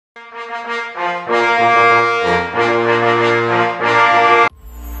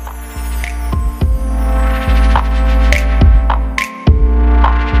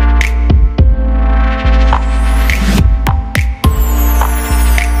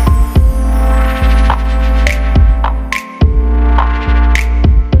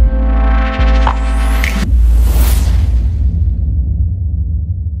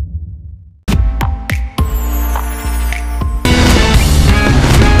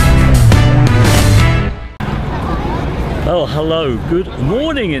Oh, hello, good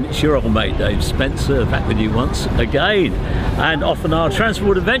morning, and it's your old mate Dave Spencer back with you once again, and off on our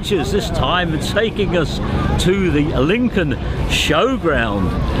transport adventures, this time taking us to the Lincoln Showground.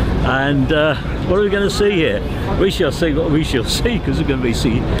 And what are we going to see here? We shall see what we shall see, because we're going to be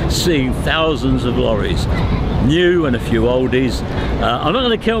seeing thousands of lorries, new and a few oldies. I'm not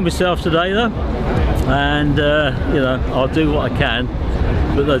going to kill myself today though, and you know, I'll do what I can.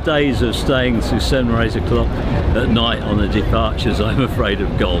 But the days of staying to 7 or 8 o'clock at night on the departures, I'm afraid,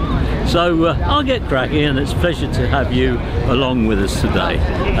 have gone. So I'll get cracking, and it's a pleasure to have you along with us today.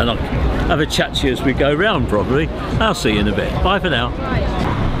 And I'll have a chat to you as we go round, probably. I'll see you in a bit. Bye for now.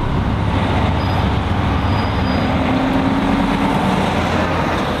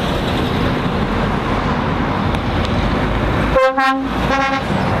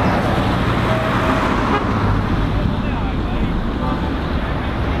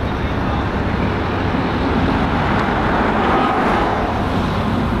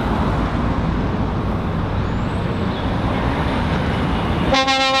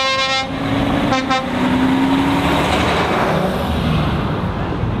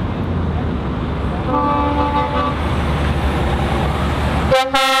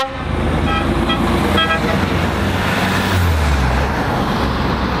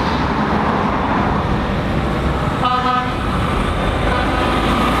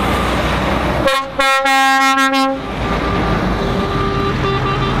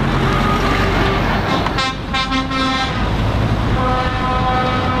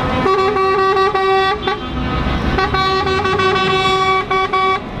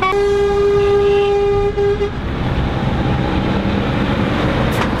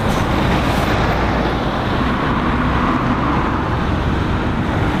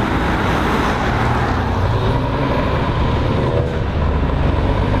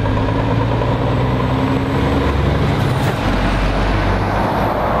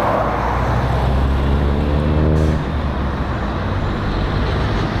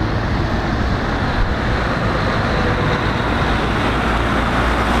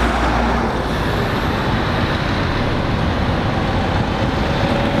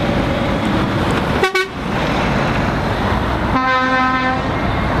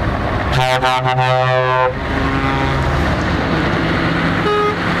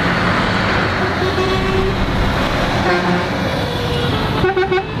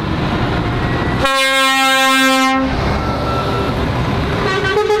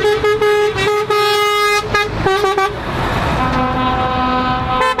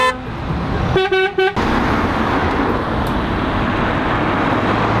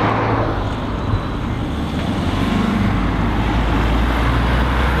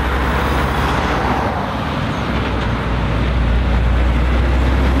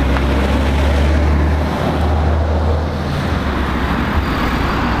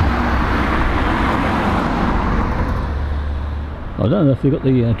 I don't know if they've got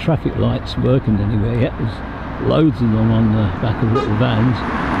the traffic lights working anywhere yet. There's loads of them on the back of little vans.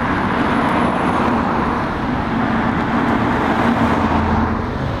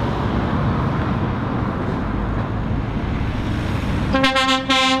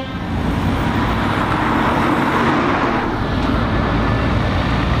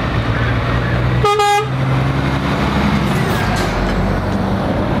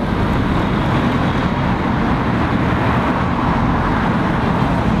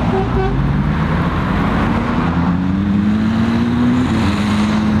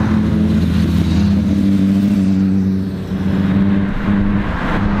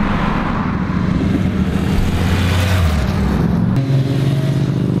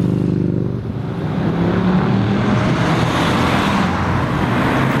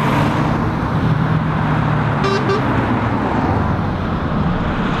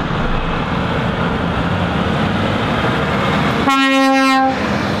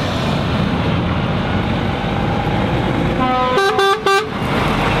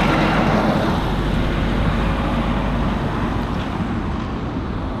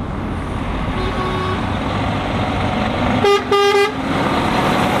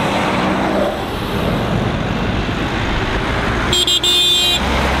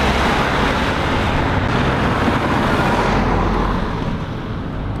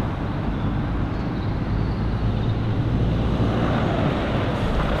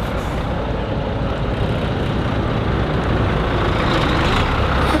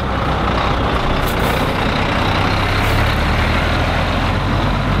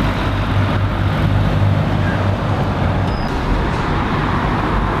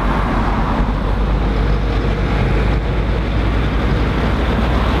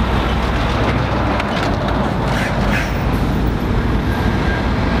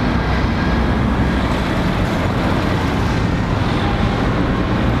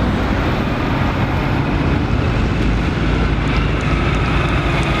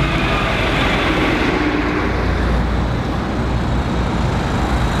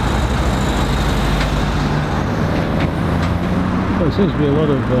 there seems to be a lot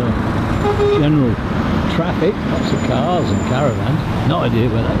of general traffic, lots of cars and caravans. No idea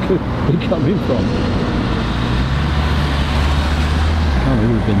where that could be coming from. Can't have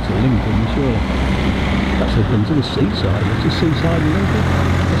all been to Lincoln, sure. Perhaps they've been to the seaside. There's a seaside in Lincoln.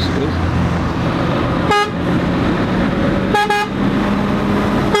 Yes, there is.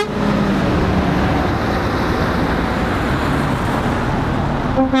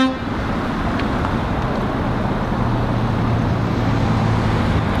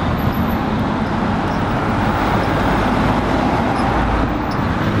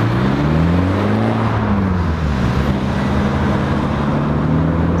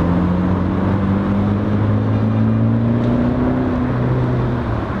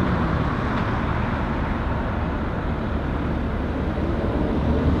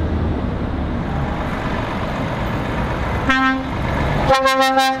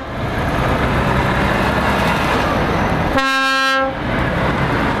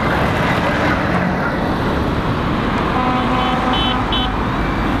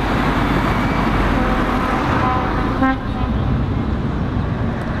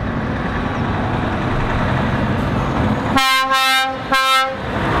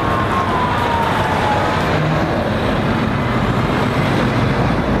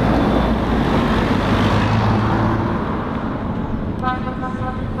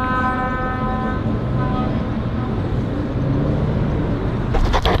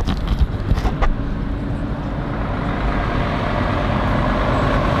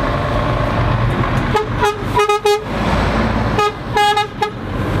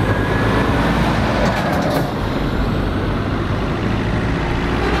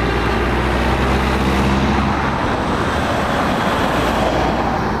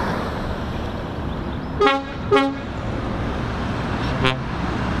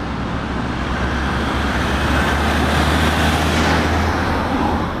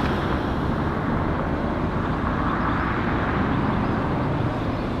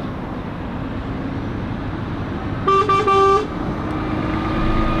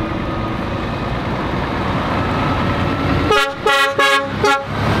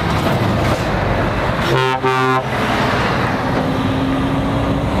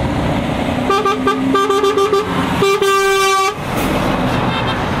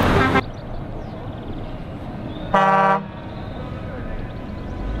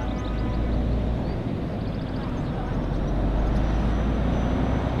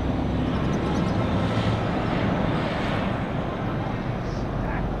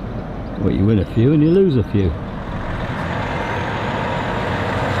 Well, you win a few and you lose a few.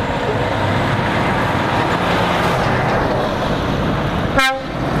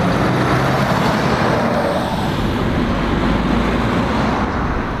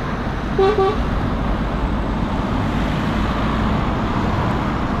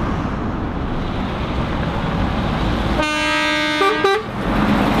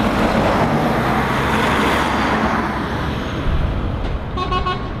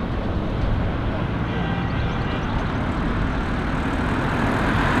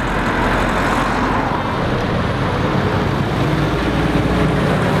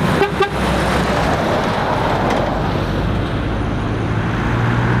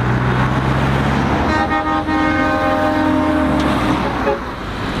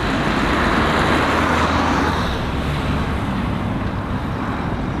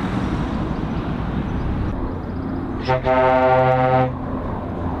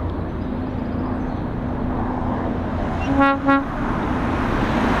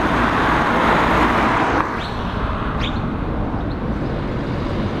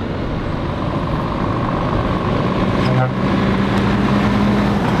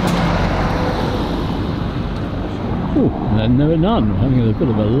 And there are none. We're having a bit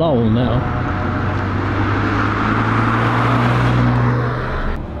of a lull now.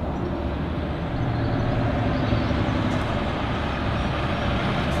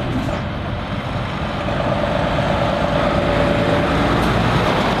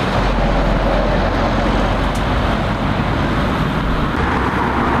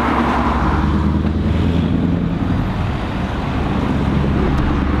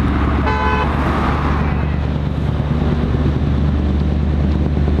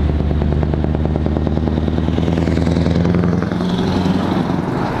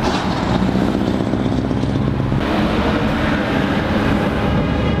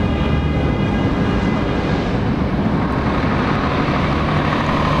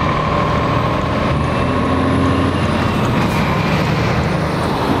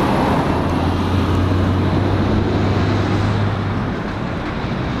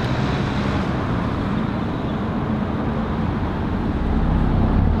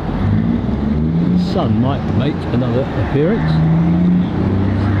 might make another appearance,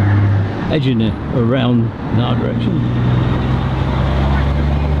 edging it around in our direction.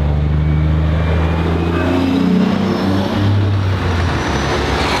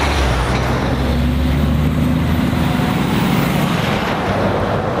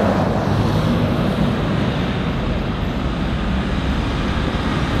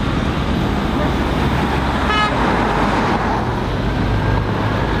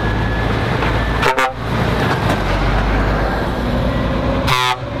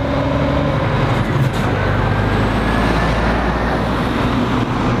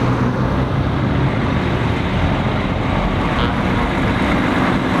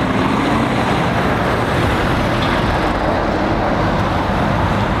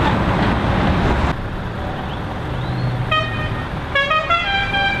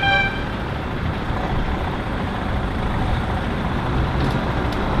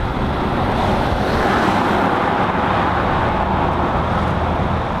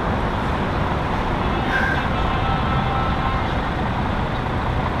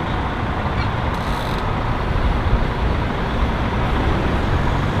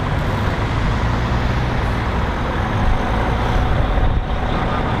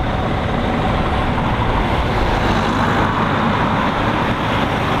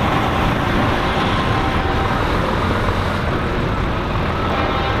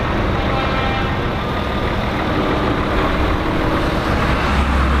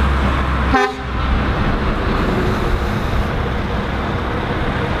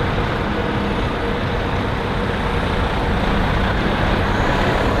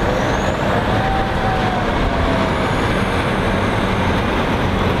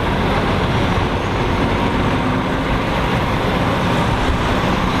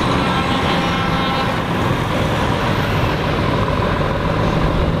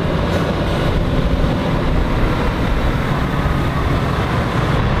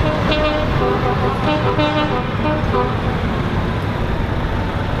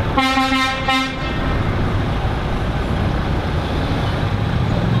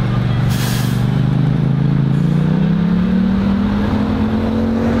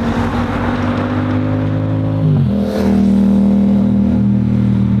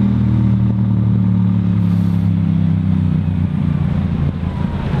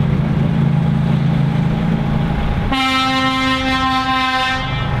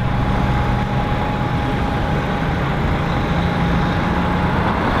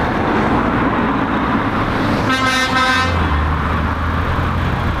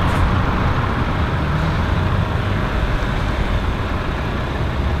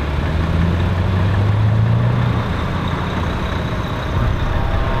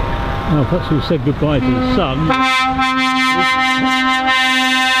 Now perhaps we've said goodbye to the sun.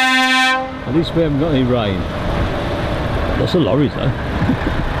 At least we haven't got any rain. Lots of lorries though.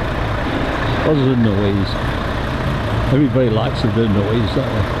 Lots of noise. Everybody likes the noise, don't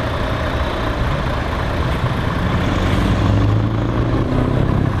they?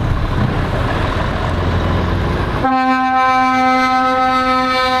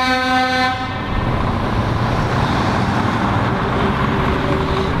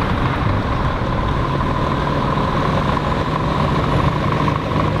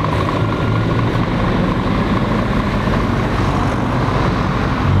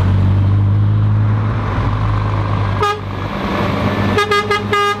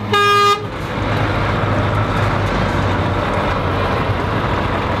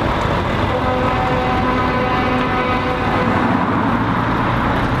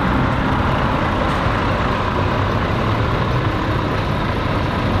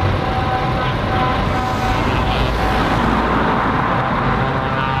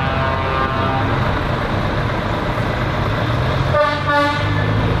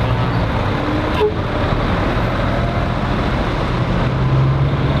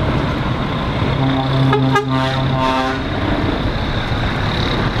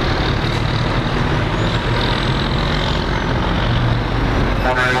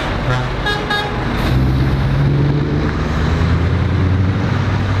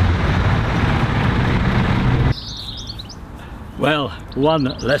 Well, one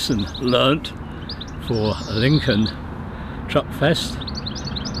lesson learnt for Lincoln Truck Fest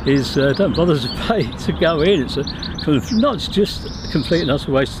is don't bother to pay to go in. It's not just a complete and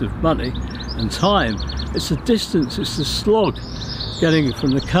utter waste of money and time, it's the distance, it's the slog getting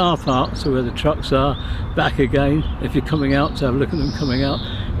from the car park to where the trucks are, back again, if you're coming out to have a look at them coming out.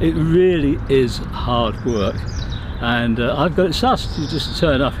 It really is hard work, and I've got it sussed. You just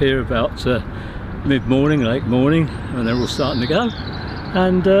turn up here about mid-morning, late morning, when they're all starting to go,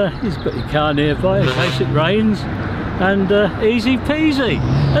 and you've got your car nearby in case it rains, and easy peasy.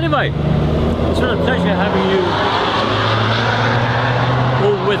 Anyway, it's been a pleasure having you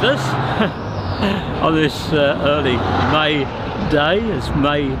all with us on this early May day. It's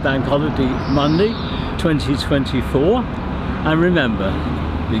May Bank Holiday Monday 2024, and remember,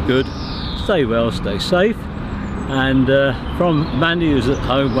 be good, stay well, stay safe, and from Mandy, who's at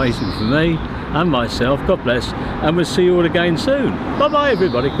home waiting for me and myself, God bless, and we'll see you all again soon. Bye bye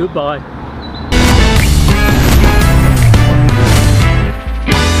everybody, goodbye.